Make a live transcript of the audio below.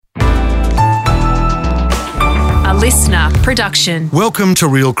listener production. Welcome to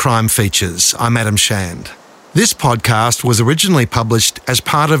Real Crime Features. I'm Adam Shand. This podcast was originally published as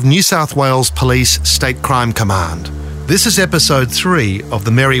part of New South Wales Police State Crime Command. This is episode 3 of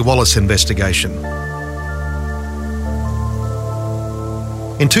the Mary Wallace investigation.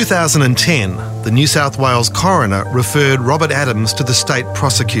 In 2010, the New South Wales coroner referred Robert Adams to the state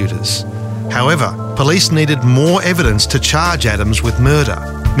prosecutors. However, police needed more evidence to charge Adams with murder,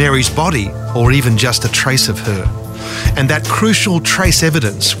 Mary's body, or even just a trace of her. And that crucial trace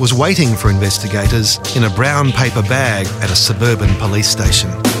evidence was waiting for investigators in a brown paper bag at a suburban police station.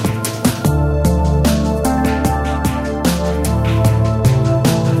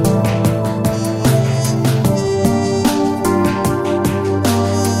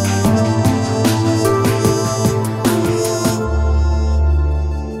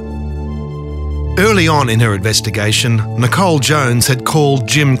 Early on in her investigation, Nicole Jones had called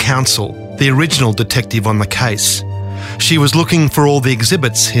Jim Counsell, the original detective on the case. She was looking for all the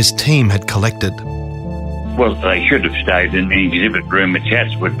exhibits his team had collected. Well, they should have stayed in the exhibit room at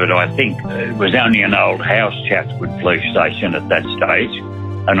Chatswood, but I think it was only an old house, Chatswood Police Station, at that stage.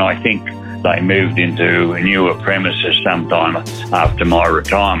 And I think they moved into newer premises sometime after my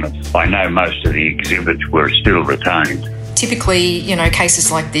retirement. I know most of the exhibits were still retained. Typically,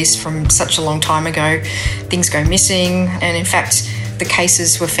 cases like this from such a long time ago, things go missing. And in fact, the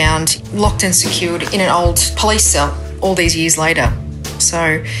cases were found locked and secured in an old police cell all these years later.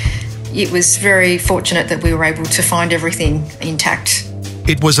 So it was very fortunate that we were able to find everything intact.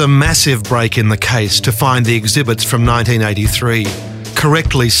 It was a massive break in the case to find the exhibits from 1983,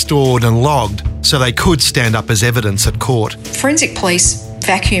 correctly stored and logged so they could stand up as evidence at court. Forensic police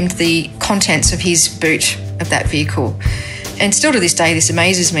vacuumed the contents of his boot of that vehicle. And still to this day, this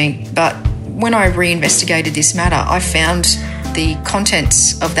amazes me. But when I reinvestigated this matter, I found the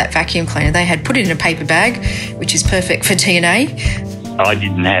contents of that vacuum cleaner. They had put it in a paper bag, which is perfect for DNA. I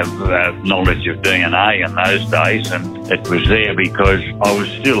didn't have knowledge of DNA in those days, and it was there because I was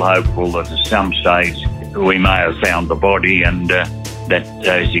still hopeful that at some stage we may have found the body and that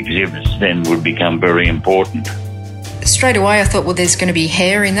those exhibits then would become very important. Straight away I thought, well, there's going to be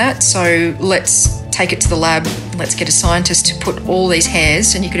hair in that, so let's take it to the lab, let's get a scientist to put all these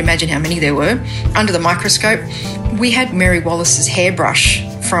hairs, and you could imagine how many there were, under the microscope. We had Mary Wallace's hairbrush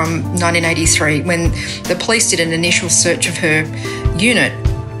from 1983 when the police did an initial search of her unit.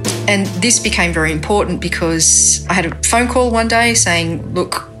 And this became very important because I had a phone call one day saying,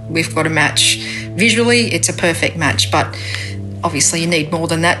 look, we've got a match. Visually, it's a perfect match, but obviously you need more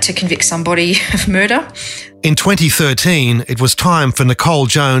than that to convict somebody of murder. In 2013, it was time for Nicole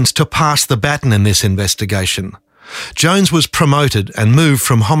Jones to pass the baton in this investigation. Jones was promoted and moved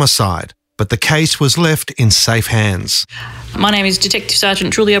from homicide, but the case was left in safe hands. My name is Detective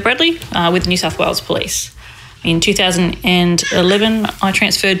Sergeant Julia Bradley with the New South Wales Police. In 2011, I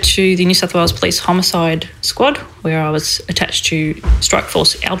transferred to the New South Wales Police Homicide Squad, where I was attached to Strike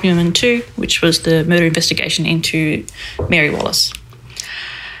Force Albumin 2, which was the murder investigation into Mary Wallace.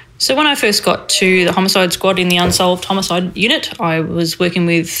 So when I first got to the homicide squad in the unsolved homicide unit, I was working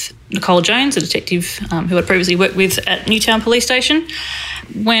with Nicole Jones, a detective who I'd previously worked with at Newtown Police Station.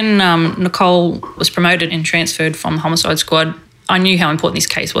 When Nicole was promoted and transferred from the homicide squad, I knew how important this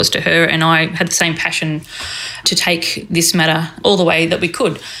case was to her, and I had the same passion to take this matter all the way that we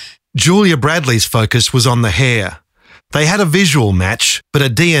could. Julia Bradley's focus was on the hair. They had a visual match, but a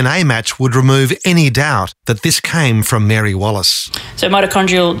DNA match would remove any doubt that this came from Mary Wallace. So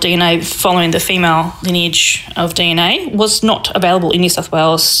mitochondrial DNA following the female lineage of DNA was not available in New South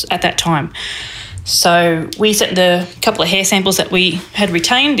Wales at that time. So we sent the couple of hair samples that we had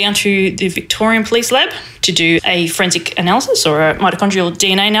retained down to the Victorian Police Lab to do a forensic analysis or a mitochondrial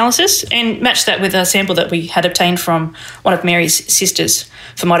DNA analysis and matched that with a sample that we had obtained from one of Mary's sisters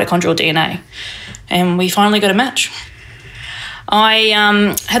for mitochondrial DNA. And we finally got a match.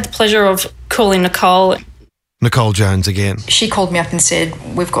 I had the pleasure of calling Nicole. Nicole Jones again. She called me up and said,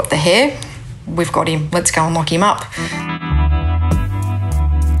 we've got the hair, we've got him, let's go and lock him up.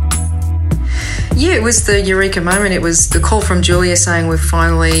 Yeah, it was the eureka moment. It was the call from Julia saying we're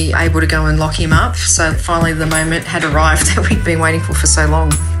finally able to go and lock him up. So finally the moment had arrived that we'd been waiting for so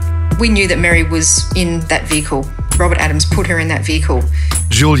long. We knew that Mary was in that vehicle. Robert Adams put her in that vehicle.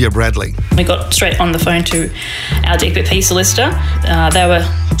 Julia Bradley. We got straight on the phone to our DPP solicitor. They were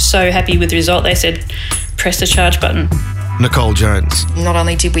so happy with the result. They said, press the charge button. Nicole Jones. Not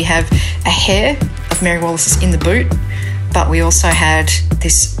only did we have a hair of Mary Wallace's in the boot, but we also had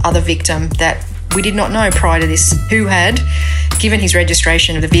this other victim that we did not know prior to this who had given his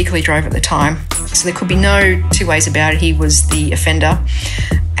registration of the vehicle he drove at the time. So there could be no two ways about it. He was the offender.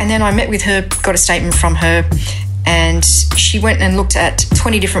 And then I met with her, got a statement from her, And she went and looked at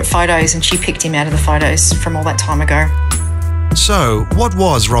 20 different photos and she picked him out of the photos from all that time ago. So, what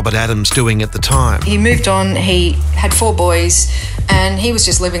was Robert Adams doing at the time? He moved on, he had 4 boys, and he was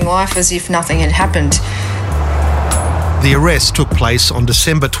just living life as if nothing had happened. The arrest took place on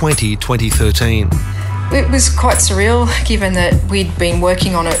December 20, 2013. It was quite surreal, given that we'd been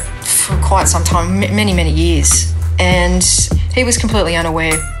working on it for quite some time, many, many years, and he was completely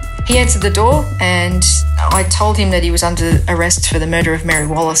unaware. He answered the door and I told him that he was under arrest for the murder of Mary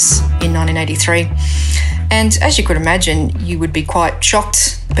Wallace in 1983. And as you could imagine, you would be quite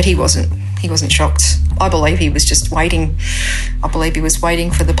shocked, but he wasn't. He wasn't shocked. I believe he was just waiting. I believe he was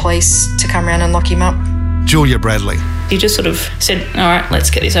waiting for the police to come around and lock him up. Julia Bradley. He just sort of said, all right,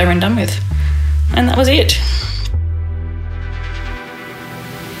 let's get this over and done with. And that was it.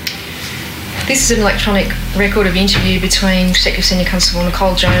 This is an electronic record of interview between Detective Senior Constable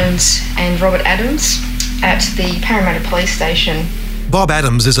Nicole Jones and Robert Adams at the Parramatta Police Station. Bob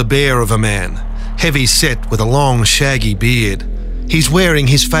Adams is a bear of a man, heavy set with a long, shaggy beard. He's wearing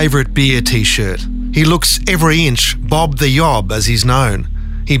his favourite beer T-shirt. He looks every inch Bob the Yob, as he's known.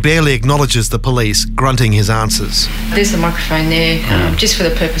 He barely acknowledges the police, grunting his answers. There's the microphone there, just for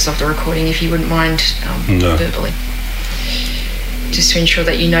the purpose of the recording, if you wouldn't mind verbally. Just to ensure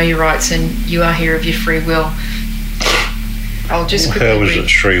that you know your rights and you are here of your free will. I'll just quickly How was it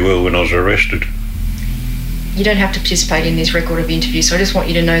free will when I was arrested? You don't have to participate in this record of interview, so I just want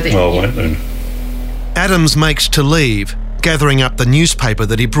you to know that... I won't then. Adams makes to leave, gathering up the newspaper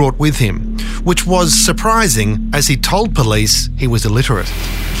that he brought with him, which was surprising as he told police he was illiterate.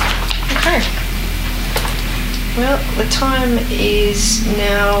 Okay. Well, the time is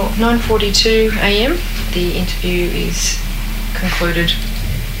now 9:42 a.m. The interview is concluded.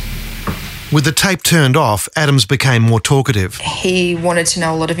 With the tape turned off, Adams became more talkative. He wanted to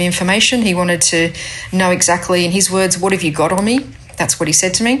know a lot of information. He wanted to know exactly, in his words, what have you got on me? That's what he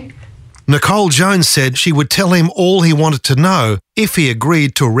said to me. Nicole Jones said she would tell him all he wanted to know if he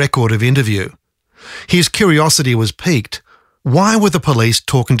agreed to a record of interview. His curiosity was piqued. Why were the police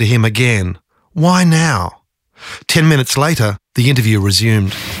talking to him again? Why now? 10 minutes later, the interview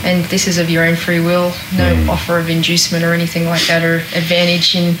resumed. And this is of your own free will, no offer of inducement or anything like that, or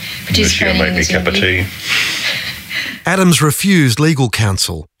advantage in participating in this interview. Make me a cup of tea. Adams refused legal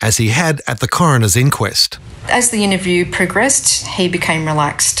counsel, as he had at the coroner's inquest. As the interview progressed, he became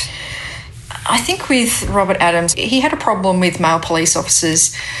relaxed. I think with Robert Adams, he had a problem with male police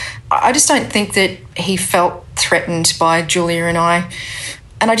officers. I just don't think that he felt threatened by Julia and I.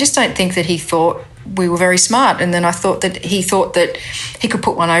 And I just don't think that he thought we were very smart. And then I thought that he could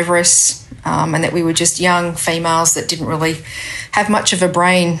put one over us, and that we were just young females that didn't really have much of a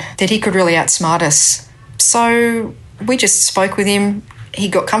brain, that he could really outsmart us. So we just spoke with him. He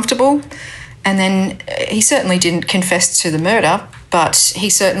got comfortable, and then he certainly didn't confess to the murder, but he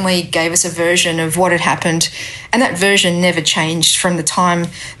certainly gave us a version of what had happened. And that version never changed from the time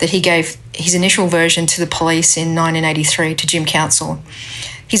that he gave his initial version to the police in 1983 to Jim Council.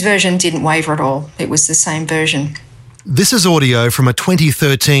 His version didn't waver at all. It was the same version. This is audio from a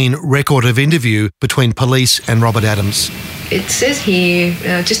 2013 record of interview between police and Robert Adams. It says here,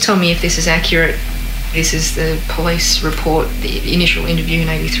 just tell me if this is accurate. This is the police report, the initial interview in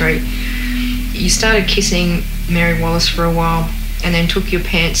 83. You started kissing Mary Wallace for a while and then took your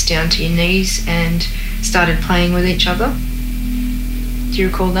pants down to your knees and started playing with each other. Do you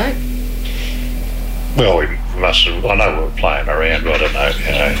recall that? Well, we must have, I know we were playing around, but I don't know,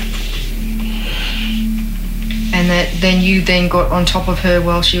 you know. And that then you then got on top of her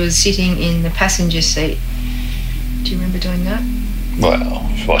while she was sitting in the passenger seat. Do you remember doing that? Well,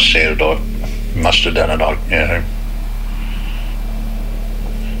 if I said it, I must have done it, you know.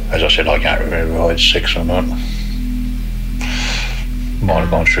 As I said, I can't remember if I had sex or not. Might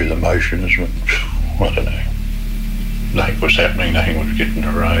have gone through the motions, but I don't know. Nothing was happening, nothing was getting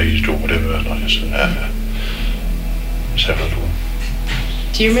erased or whatever, and I just said, let's have a little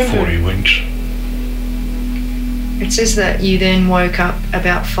Do you remember? 40 winks. It says that you then woke up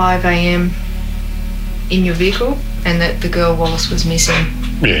about 5 a.m. in your vehicle and that the girl Wallace was missing.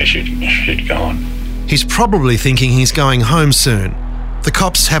 Yeah, she'd gone. He's probably thinking he's going home soon. The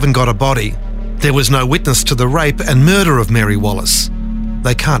cops haven't got a body. There was no witness to the rape and murder of Mary Wallace.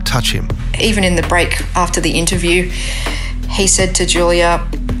 They can't touch him. Even in the break after the interview, he said to Julia,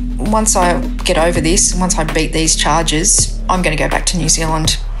 once I get over this, once I beat these charges, I'm going to go back to New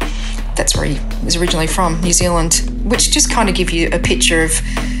Zealand. That's where he was originally from, New Zealand, which just kind of gives you a picture of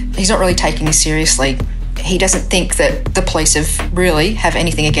he's not really taking this seriously. He doesn't think that the police have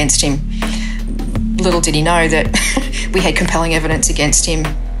anything against him. Little did he know that we had compelling evidence against him.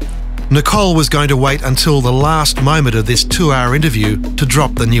 Nicole was going to wait until the last moment of this 2-hour interview to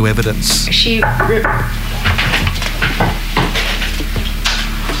drop the new evidence.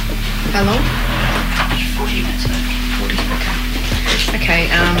 How long? 40 minutes. 40, okay.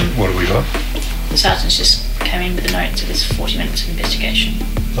 What have we got? The sergeant's just came in with a note to this 40 minutes of investigation.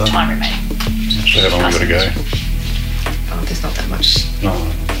 Time remaining. So how long have we got to go? Oh, there's not that much. No.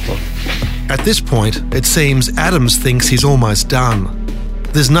 At this point, it seems Adams thinks he's almost done.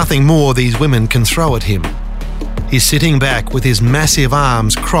 There's nothing more these women can throw at him. He's sitting back with his massive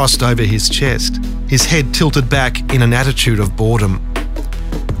arms crossed over his chest, his head tilted back in an attitude of boredom.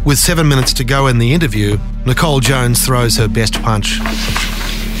 With 7 minutes to go in the interview, Nicole Jones throws her best punch.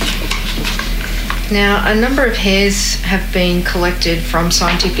 Now, a number of hairs have been collected from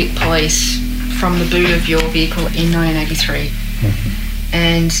scientific police from the boot of your vehicle in 1983. Mm-hmm.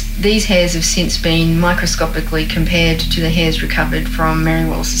 And these hairs have since been microscopically compared to the hairs recovered from Mary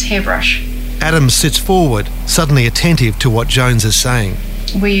Wallace's hairbrush. Adams sits forward, suddenly attentive to what Jones is saying.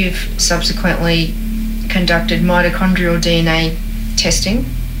 We've subsequently conducted mitochondrial DNA testing,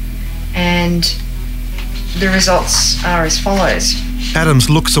 and the results are as follows. Adams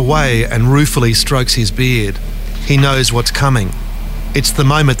looks away and ruefully strokes his beard. He knows what's coming. It's the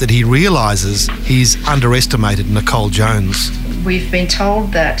moment that he realises he's underestimated Nicole Jones. We've been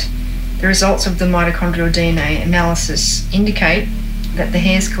told that the results of the mitochondrial DNA analysis indicate that the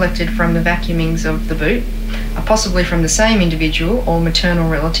hairs collected from the vacuumings of the boot are possibly from the same individual or maternal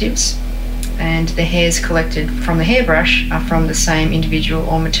relatives, and the hairs collected from the hairbrush are from the same individual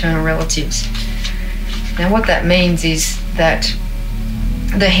or maternal relatives. Now, what that means is that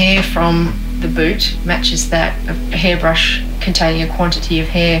the hair from the boot matches that of a hairbrush containing a quantity of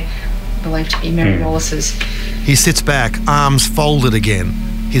hair believed to be Mary Wallace's. He sits back, arms folded again.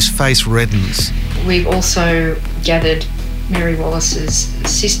 His face reddens. We've also gathered Mary Wallace's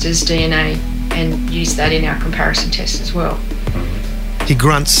sister's DNA and used that in our comparison test as well. He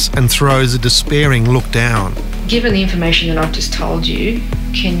grunts and throws a despairing look down. Given the information that I've just told you,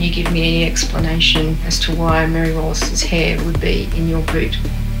 can you give me any explanation as to why Mary Wallace's hair would be in your boot?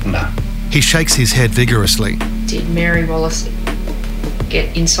 No. He shakes his head vigorously. Did Mary Wallace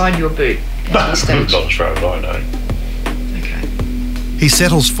get inside your boot at any stage? Not as far as I know. Okay. He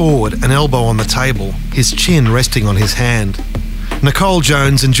settles forward, an elbow on the table, his chin resting on his hand. Nicole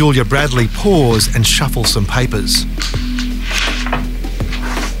Jones and Julia Bradley pause and shuffle some papers.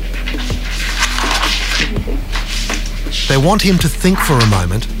 They want him to think for a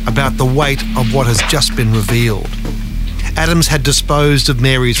moment about the weight of what has just been revealed. Adams had disposed of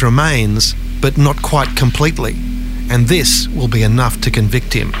Mary's remains, but not quite completely, and this will be enough to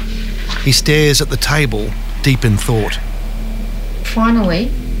convict him. He stares at the table, deep in thought. Finally,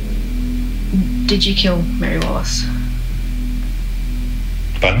 did you kill Mary Wallace?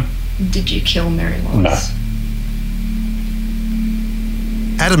 Pardon? Did you kill Mary Wallace? No.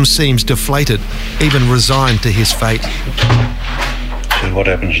 Adams seems deflated, even resigned to his fate. So what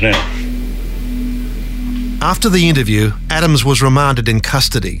happens now? After the interview, Adams was remanded in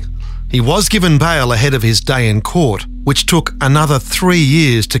custody. He was given bail ahead of his day in court, which took another 3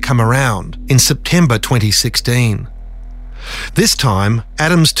 years to come around in September 2016. This time,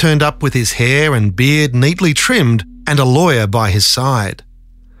 Adams turned up with his hair and beard neatly trimmed and a lawyer by his side.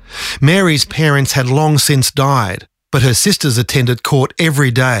 Mary's parents had long since died, but her sisters attended court every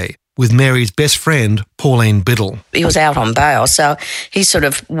day with Mary's best friend, Pauline Biddle. He was out on bail, so he sort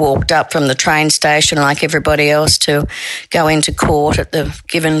of walked up from the train station like everybody else to go into court at the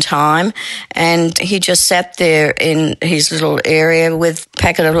given time, and he just sat there in his little area with a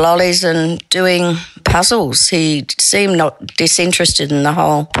packet of lollies and doing puzzles. He seemed not disinterested in the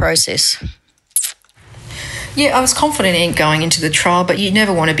whole process. Yeah, I was confident in going into the trial, but you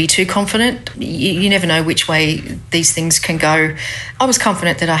never want to be too confident. You never know which way these things can go. I was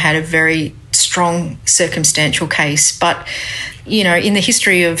confident that I had a very strong circumstantial case, but, you know, in the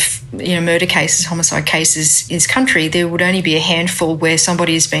history of, you know, murder cases, homicide cases in this country, there would only be a handful where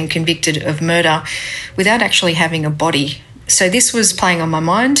somebody has been convicted of murder without actually having a body. So this was playing on my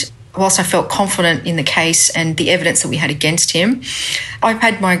mind. Whilst I felt confident in the case and the evidence that we had against him, I've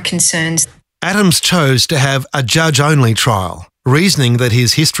had my concerns. Adams chose to have a judge-only trial, reasoning that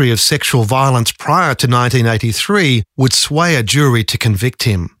his history of sexual violence prior to 1983 would sway a jury to convict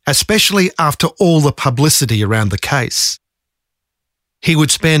him, especially after all the publicity around the case. He would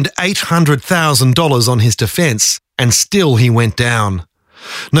spend $800,000 on his defence, and still he went down.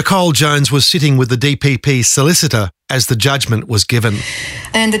 Nicole Jones was sitting with the DPP solicitor as the judgment was given.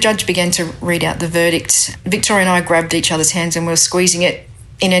 And the judge began to read out the verdict. Victoria and I grabbed each other's hands and were squeezing it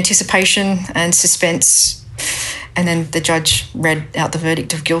in anticipation and suspense And then the judge read out the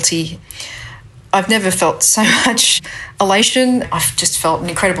verdict of guilty. I've never felt so much elation. I've just felt an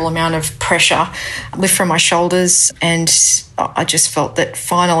incredible amount of pressure lift from my shoulders, and I just felt that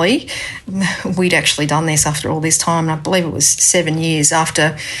finally we'd actually done this after all this time. And I believe it was 7 years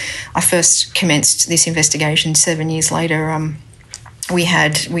after I first commenced this investigation. 7 years later, we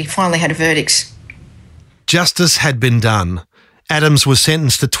finally had a verdict. Justice had been done. Adams was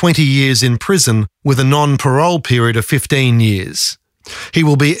sentenced to 20 years in prison with a non-parole period of 15 years. He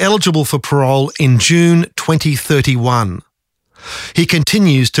will be eligible for parole in June 2031. He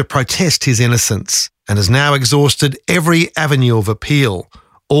continues to protest his innocence and has now exhausted every avenue of appeal,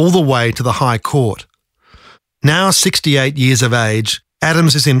 all the way to the High Court. Now 68 years of age,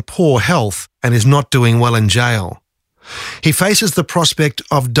 Adams is in poor health and is not doing well in jail. He faces the prospect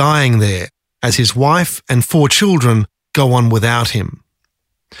of dying there as his wife and 4 children go on without him.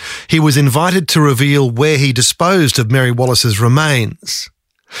 He was invited to reveal where he disposed of Mary Wallace's remains.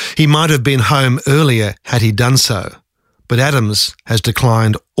 He might have been home earlier had he done so, but Adams has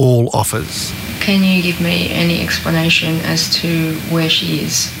declined all offers. Can you give me any explanation as to where she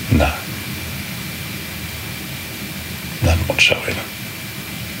is? No. None whatsoever.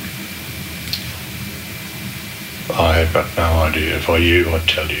 I have got no idea. If I knew, I'd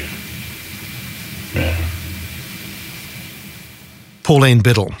tell you. Yeah. Pauline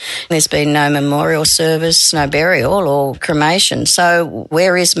Biddle. There's been no memorial service, no burial or cremation. So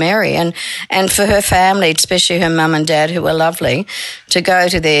where is Mary? And for her family, especially her mum and dad, who were lovely, to go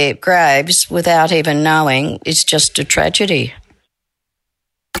to their graves without even knowing is just a tragedy.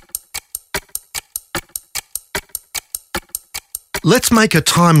 Let's make a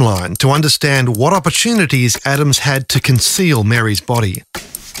timeline to understand what opportunities Adams had to conceal Mary's body.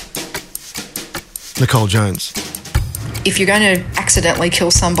 Nicole Jones. If you're going to accidentally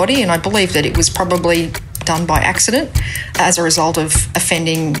kill somebody, and I believe that it was probably done by accident as a result of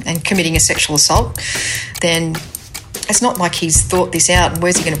offending and committing a sexual assault, then it's not like he's thought this out and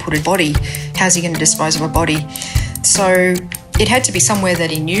where's he going to put a body? How's he going to dispose of a body? So it had to be somewhere that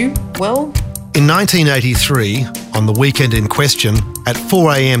he knew well. In 1983, on the weekend in question, at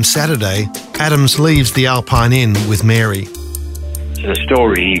 4 a.m. Saturday, Adams leaves the Alpine Inn with Mary. The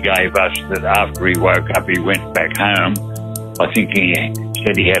story he gave us that after he woke up, he went back home. I think he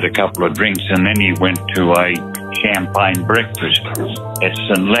said he had a couple of drinks and then he went to a champagne breakfast at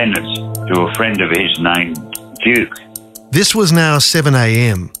St Leonard's to a friend of his named Duke. This was now 7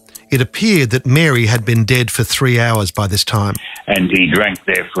 a.m. It appeared that Mary had been dead for 3 hours by this time. And he drank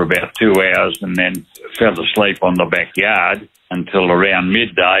there for about 2 hours and then fell asleep on the backyard until around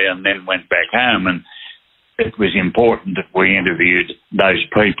midday and then went back home. And it was important that we interviewed those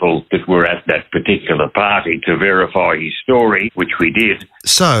people that were at that particular party to verify his story, which we did.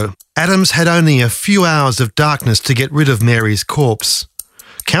 So, Adams had only a few hours of darkness to get rid of Mary's corpse.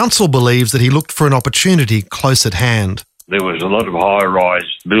 Counsel believes that he looked for an opportunity close at hand. There was a lot of high-rise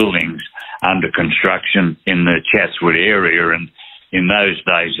buildings under construction in the Chatswood area, and in those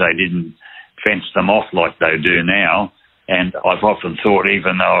days they didn't fence them off like they do now. And I've often thought,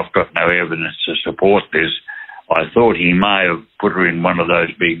 even though I've got no evidence to support this, I thought he may have put her in one of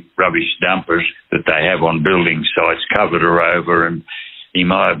those big rubbish dumpers that they have on building sites, covered her over, and he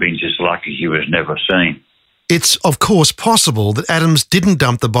may have been just lucky she was never seen. It's, of course, possible that Adams didn't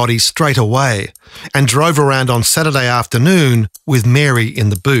dump the body straight away and drove around on Saturday afternoon with Mary in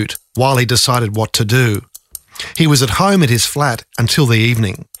the boot while he decided what to do. He was at home at his flat until the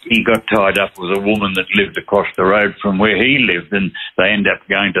evening. He got tied up with a woman that lived across the road from where he lived, and they ended up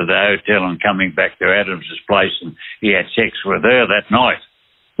going to the hotel and coming back to Adams's place, and he had sex with her that night.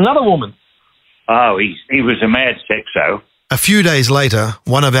 Another woman? Oh, he was a mad sexo. A few days later,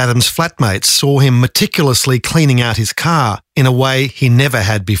 one of Adams' flatmates saw him meticulously cleaning out his car in a way he never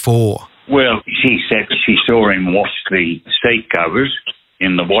had before. Well, she said she saw him wash the seat covers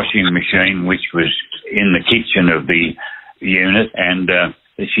in the washing machine, which was in the kitchen of the unit, and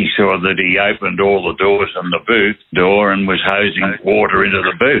she saw that he opened all the doors on the boot door and was hosing water into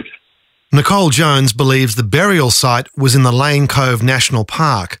the boot. Nicole Jones believes the burial site was in the Lane Cove National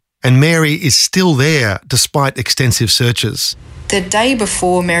Park, and Mary is still there despite extensive searches. The day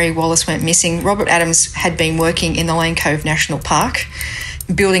before Mary Wallace went missing, Robert Adams had been working in the Lane Cove National Park,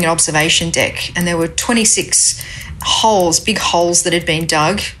 building an observation deck, and there were 26 holes, big holes that had been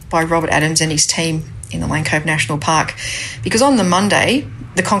dug by Robert Adams and his team in the Lane Cove National Park, because on the Monday,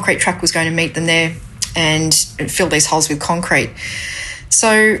 the concrete truck was going to meet them there and fill these holes with concrete.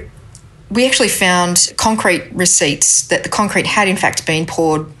 So we actually found concrete receipts that the concrete had in fact been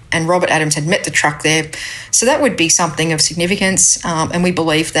poured and Robert Adams had met the truck there. So that would be something of significance, and we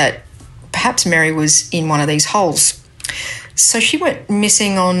believe that perhaps Mary was in one of these holes. So she went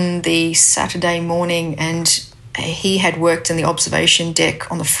missing on the Saturday morning, and he had worked in the observation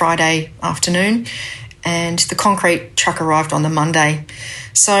deck on the Friday afternoon, and the concrete truck arrived on the Monday.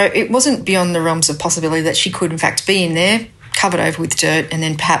 So it wasn't beyond the realms of possibility that she could in fact be in there, covered over with dirt, and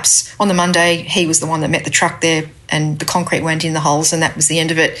then perhaps on the Monday he was the one that met the truck there and the concrete went in the holes, and that was the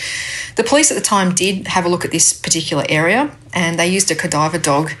end of it. The police at the time did have a look at this particular area, and they used a cadaver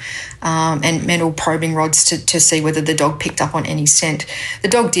dog and metal probing rods to see whether the dog picked up on any scent. The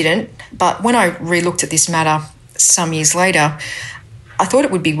dog didn't, but when I re-looked at this matter some years later, I thought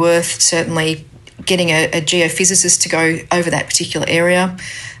it would be worth certainly getting a geophysicist to go over that particular area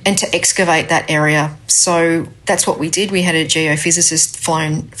and to excavate that area. So that's what we did. We had a geophysicist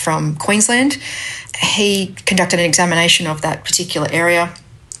flown from Queensland. He conducted an examination of that particular area,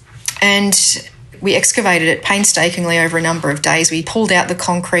 and we excavated it painstakingly over a number of days. We pulled out the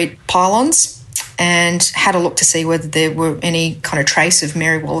concrete pylons and had a look to see whether there were any kind of trace of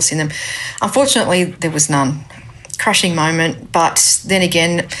Mary Wallace in them. Unfortunately, there was none. Crushing moment, but then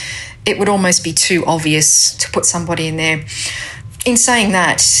again, it would almost be too obvious to put somebody in there. In saying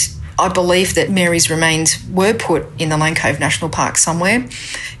that, I believe that Mary's remains were put in the Lane Cove National Park somewhere.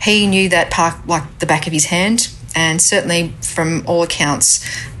 He knew that park like the back of his hand, and certainly from all accounts,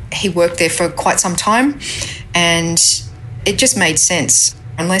 he worked there for quite some time, and it just made sense.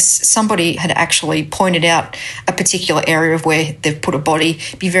 Unless somebody had actually pointed out a particular area of where they've put a body,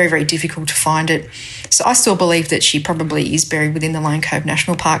 it'd be very, very difficult to find it. So I still believe that she probably is buried within the Lane Cove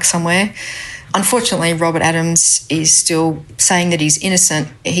National Park somewhere. Unfortunately, Robert Adams is still saying that he's innocent.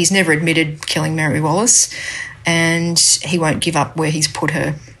 He's never admitted killing Mary Wallace, and he won't give up where he's put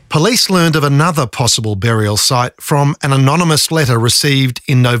her. Police learned of another possible burial site from an anonymous letter received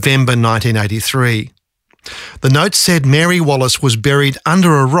in November 1983. The note said Mary Wallace was buried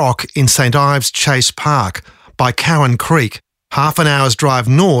under a rock in St Ives Chase Park by Cowan Creek, half an hour's drive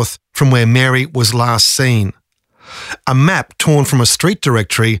north from where Mary was last seen. A map torn from a street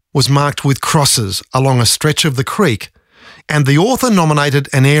directory was marked with crosses along a stretch of the creek, and the author nominated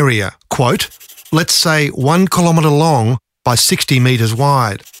an area, quote, let's say 1 kilometre long by 60 metres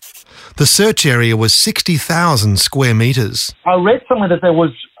wide. The search area was 60,000 square metres. I read somewhere that there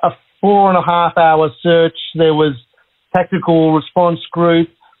was a 4.5 hour search. There was tactical response group,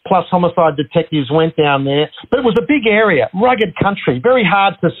 plus homicide detectives went down there. But it was a big area, rugged country, very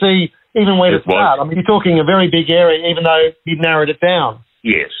hard to see even where to start. I mean, you're talking a very big area, even though you've narrowed it down.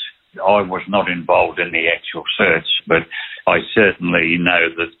 Yes, I was not involved in the actual search, but I certainly know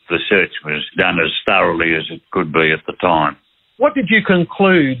that the search was done as thoroughly as it could be at the time. What did you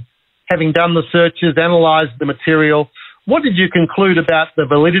conclude, having done the searches, analysed the material? What did you conclude about the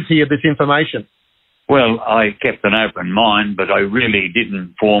validity of this information? Well, I kept an open mind, but I really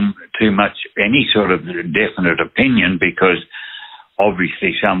didn't form too much any sort of definite opinion, because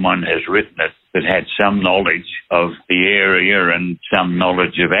obviously someone has written it that had some knowledge of the area and some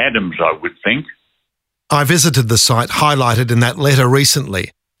knowledge of Adams, I would think. I visited the site highlighted in that letter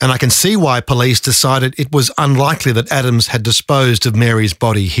recently, and I can see why police decided it was unlikely that Adams had disposed of Mary's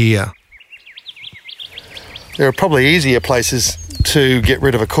body here. There are probably easier places to get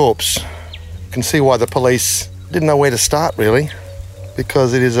rid of a corpse. You can see why the police didn't know where to start, really,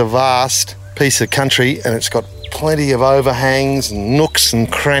 because it is a vast piece of country and it's got plenty of overhangs and nooks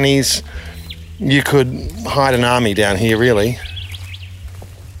and crannies. You could hide an army down here, really.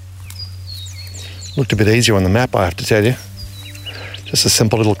 Looked a bit easier on the map, I have to tell you. Just a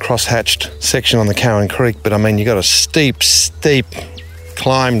simple little cross-hatched section on the Cowan Creek, but I mean, you got a steep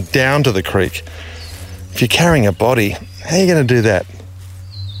climb down to the creek. If you're carrying a body, how are you going to do that?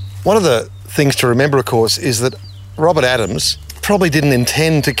 One of the things to remember, of course, is that Robert Adams probably didn't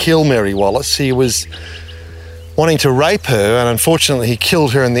intend to kill Mary Wallace. He was wanting to rape her, and unfortunately he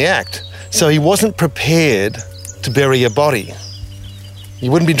killed her in the act. So he wasn't prepared to bury a body. You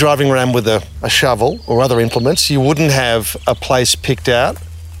wouldn't be driving around with a shovel or other implements. You wouldn't have a place picked out.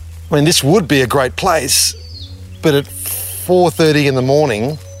 I mean, this would be a great place, but at 4:30 in the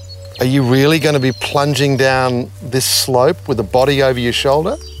morning, are you really going to be plunging down this slope with a body over your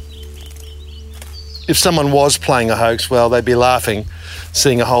shoulder? If someone was playing a hoax, well, they'd be laughing,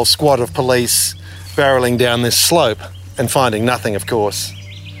 seeing a whole squad of police barrelling down this slope and finding nothing, of course.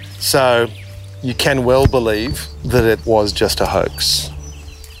 So you can well believe that it was just a hoax.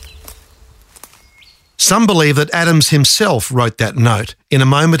 Some believe that Adams himself wrote that note in a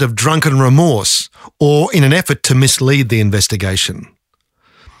moment of drunken remorse or in an effort to mislead the investigation.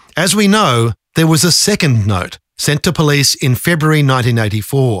 As we know, there was a second note sent to police in February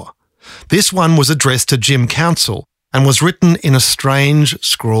 1984. This one was addressed to Jim Council, and was written in a strange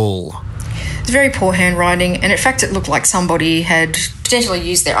scrawl. It's very poor handwriting, and in fact it looked like somebody had potentially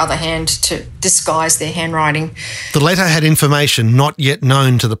used their other hand to disguise their handwriting. The letter had information not yet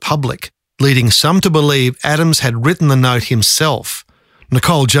known to the public, leading some to believe Adams had written the note himself.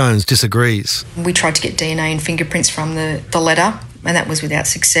 Nicole Jones disagrees. We tried to get DNA and fingerprints from the letter, and that was without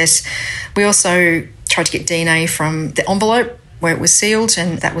success. We also tried to get DNA from the envelope where it was sealed,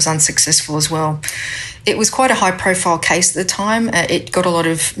 and that was unsuccessful as well. It was quite a high-profile case at the time. It got a lot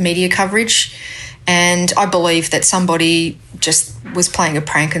of media coverage, and I believe that somebody just was playing a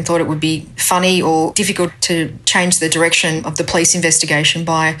prank and thought it would be funny or difficult to change the direction of the police investigation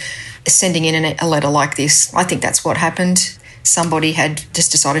by sending in a letter like this. I think that's what happened. Somebody had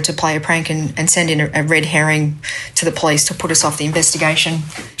just decided to play a prank and send in a red herring to the police to put us off the investigation.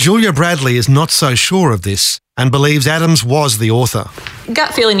 Julia Bradley is not so sure of this and believes Adams was the author.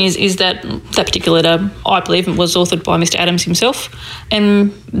 Gut feeling is that particular letter, I believe, was authored by Mr. Adams himself,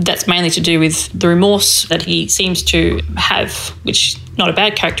 and that's mainly to do with the remorse that he seems to have, which is not a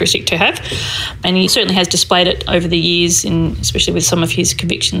bad characteristic to have, and he certainly has displayed it over the years, especially with some of his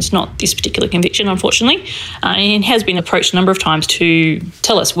convictions, not this particular conviction, unfortunately, and has been approached a number of times to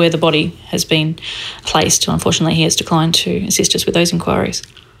tell us where the body has been placed. Unfortunately, he has declined to assist us with those inquiries.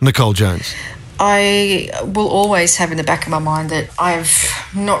 Nicole Jones. I will always have in the back of my mind that I've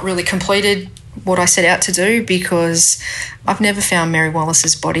not really completed what I set out to do, because I've never found Mary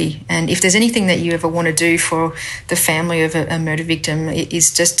Wallace's body. And if there's anything that you ever want to do for the family of a murder victim, it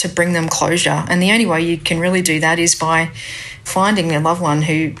is just to bring them closure. And the only way you can really do that is by finding their loved one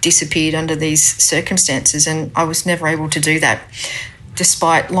who disappeared under these circumstances. And I was never able to do that,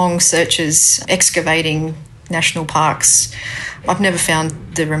 despite long searches, excavating national parks. I've never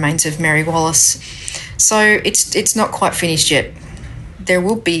found the remains of Mary Wallace. So it's not quite finished yet. There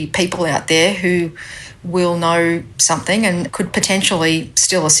will be people out there who will know something and could potentially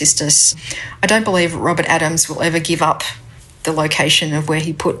still assist us. I don't believe Robert Adams will ever give up the location of where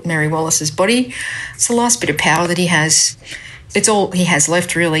he put Mary Wallace's body. It's the last bit of power that he has. It's all he has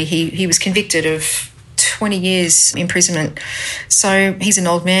left, really. He was convicted of 20 years imprisonment. So he's an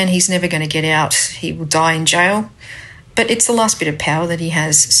old man. He's never going to get out. He will die in jail. But it's the last bit of power that he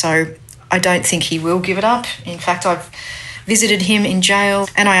has. So I don't think he will give it up. In fact, I've visited him in jail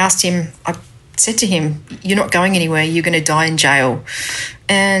and I asked him, I said to him, "You're not going anywhere. You're going to die in jail."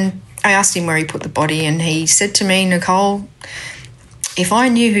 And I asked him where he put the body, and he said to me, "Nicole, if I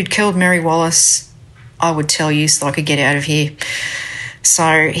knew who'd killed Mary Wallace, I would tell you so I could get out of here."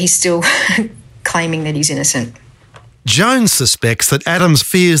 So he's still claiming that he's innocent. Jones suspects that Adams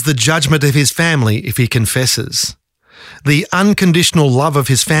fears the judgment of his family if he confesses. The unconditional love of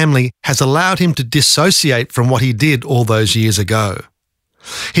his family has allowed him to dissociate from what he did all those years ago.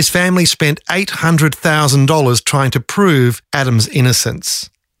 His family spent $800,000 trying to prove Adams'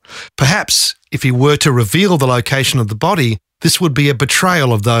 innocence. Perhaps, if he were to reveal the location of the body, this would be a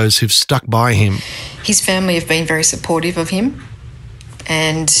betrayal of those who've stuck by him. His family have been very supportive of him,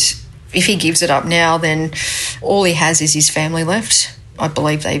 and if he gives it up now, then all he has is his family left. I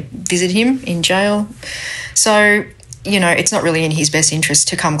believe they visit him in jail. So, it's not really in his best interest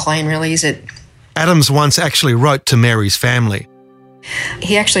to come clean, really, is it? Adams once actually wrote to Mary's family.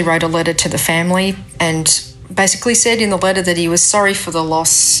 He actually wrote a letter to the family and basically said in the letter that he was sorry for the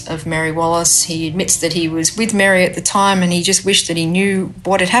loss of Mary Wallace. He admits that he was with Mary at the time and he just wished that he knew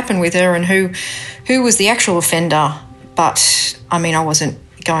what had happened with her and who was the actual offender. But, I wasn't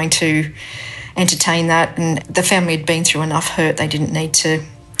going to entertain that, and the family had been through enough hurt. They didn't need to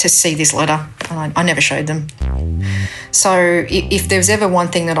see this letter, and I never showed them. So if there was ever one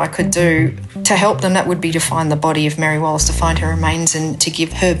thing that I could do to help them, that would be to find the body of Mary Wallace, to find her remains and to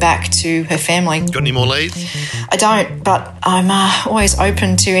give her back to her family. Got any more leads? I don't, but I'm always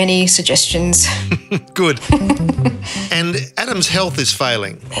open to any suggestions. Good. And Adam's health is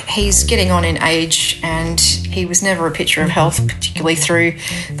failing. He's getting on in age and he was never a picture of health, particularly through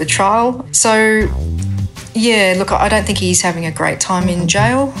the trial. So, yeah, look, I don't think he's having a great time in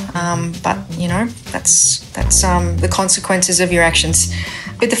jail, but, that's the consequences of your actions.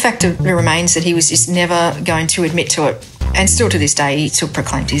 But the fact of it remains that he was just never going to admit to it. And still to this day, he still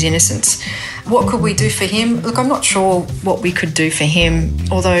proclaimed his innocence. What could we do for him? Look, I'm not sure what we could do for him,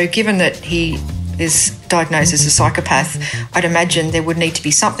 although given that he is diagnosed as a psychopath, I'd imagine there would need to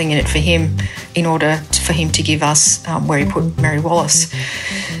be something in it for him in order for him to give us where he put Mary Wallace.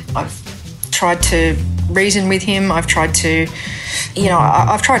 I've tried to reason with him. I've tried to,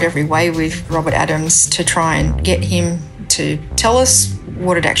 I've tried every way with Robert Adams to try and get him to tell us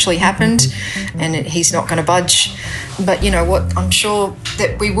what had actually happened, and he's not going to budge. But you know what? I'm sure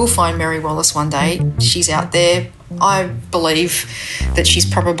that we will find Mary Wallace one day. She's out there. I believe that she's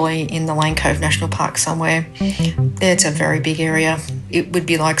probably in the Lane Cove National Park somewhere. It's a very big area. It would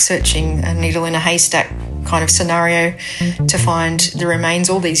be like searching a needle in a haystack kind of scenario to find the remains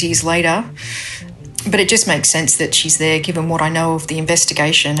all these years later. But it just makes sense that she's there, given what I know of the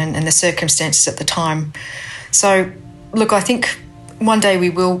investigation and the circumstances at the time. So, look, I think one day we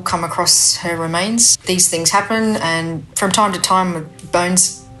will come across her remains. These things happen, and from time to time,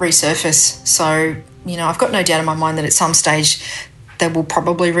 bones resurface. So, you know, I've got no doubt in my mind that at some stage they will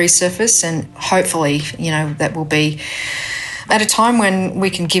probably resurface, and hopefully, you know, that will be at a time when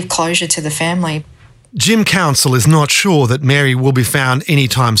we can give closure to the family. Jim Council is not sure that Mary will be found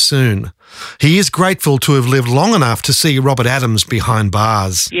anytime soon. He is grateful to have lived long enough to see Robert Adams behind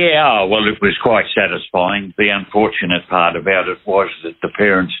bars. Yeah, well, it was quite satisfying. The unfortunate part about it was that the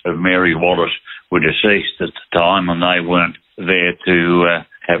parents of Mary Wallace were deceased at the time, and they weren't there to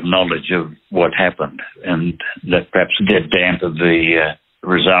have knowledge of what happened, and that perhaps did dampen the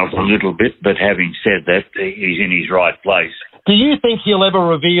result a little bit. But having said that, he's in his right place. Do you think he'll ever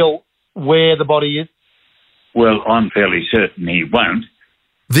reveal where the body is? Well, I'm fairly certain he won't.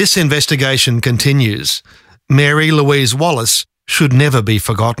 This investigation continues. Mary Louise Wallace should never be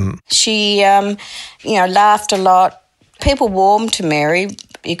forgotten. She, laughed a lot. People warmed to Mary.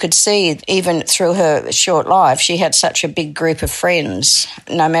 You could see even through her short life, she had such a big group of friends.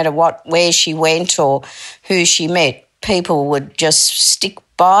 No matter where she went or who she met, people would just stick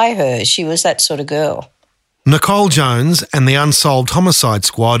by her. She was that sort of girl. Nicole Jones and the Unsolved Homicide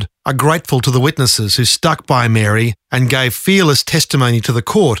Squad are grateful to the witnesses who stuck by Mary and gave fearless testimony to the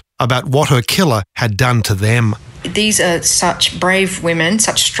court about what her killer had done to them. These are such brave women,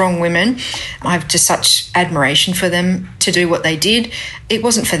 such strong women. I have just such admiration for them to do what they did. It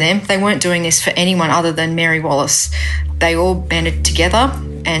wasn't for them. They weren't doing this for anyone other than Mary Wallace. They all banded together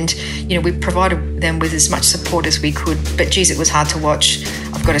and, you know, we provided them with as much support as we could. But, geez, it was hard to watch.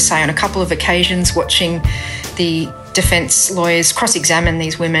 I've got to say, on a couple of occasions, watching the defence lawyers cross-examine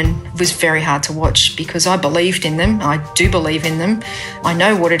these women was very hard to watch because I believed in them. I do believe in them. I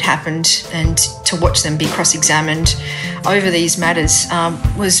know what had happened, and to watch them be cross-examined over these matters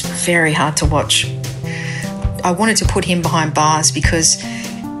was very hard to watch. I wanted to put him behind bars because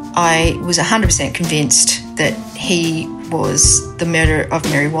I was 100% convinced that he was the murderer of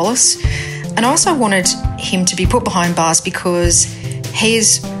Mary Wallace. And I also wanted him to be put behind bars because he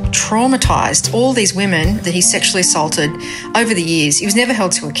has traumatised all these women that he sexually assaulted over the years. He was never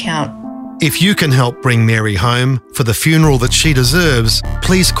held to account. If you can help bring Mary home for the funeral that she deserves,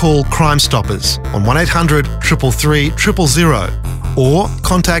 please call Crime Stoppers on 1800 333 000 or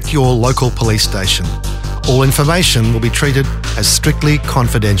contact your local police station. All information will be treated as strictly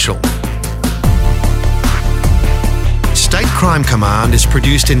confidential. State Crime Command is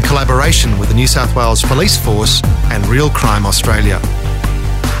produced in collaboration with the New South Wales Police Force and Real Crime Australia.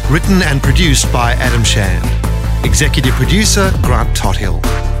 Written and produced by Adam Shand. Executive producer Grant Tothill.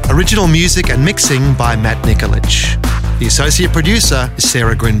 Original music and mixing by Matt Nikolic. The associate producer is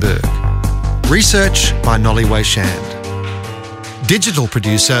Sarah Grinberg. Research by Nolly Way Shand. Digital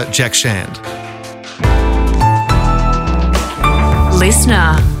producer Jack Shand.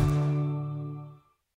 Listener.